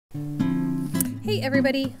Hey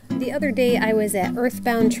everybody! The other day I was at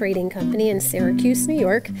Earthbound Trading Company in Syracuse, New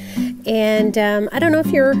York, and I don't know if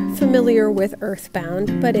you're familiar with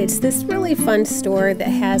Earthbound, but it's this really fun store that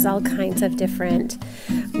has all kinds of different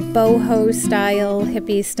boho style,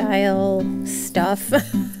 hippie style stuff.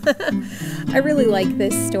 I really like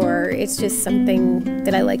this store. It's just something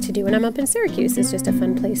that I like to do when I'm up in Syracuse. It's just a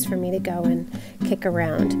fun place for me to go and kick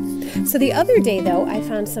around. So the other day though, I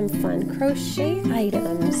found some fun crochet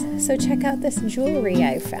items. So check out this jewelry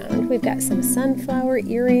I found. We've got some sunflower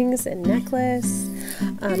earrings and necklace,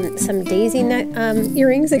 some daisy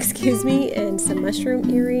earrings, excuse me, and some mushroom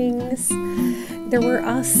earrings. There were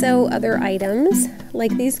also other items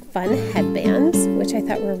like these fun headbands, which I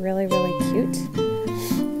thought were really, really cute.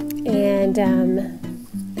 And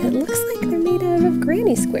it looks like they're made out of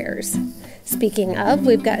granny squares. Speaking of,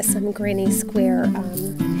 we've got some granny square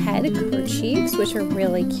head kerchiefs, which are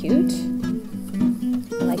really cute.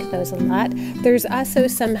 I like those a lot. There's also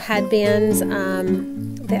some headbands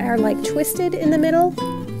that are like twisted in the middle.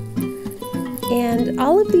 And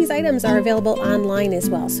all of these items are available online as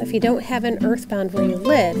well. So if you don't have an Earthbound where you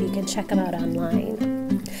live, you can check them out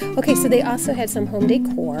online. Okay, so they also had some home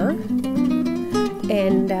decor.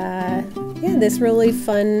 And yeah, this really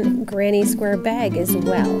fun granny square bag as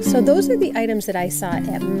well. So those are the items that I saw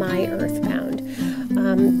at my Earthbound.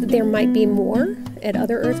 There might be more at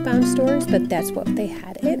other Earthbound stores, but that's what they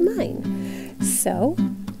had at mine. So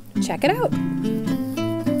check it out.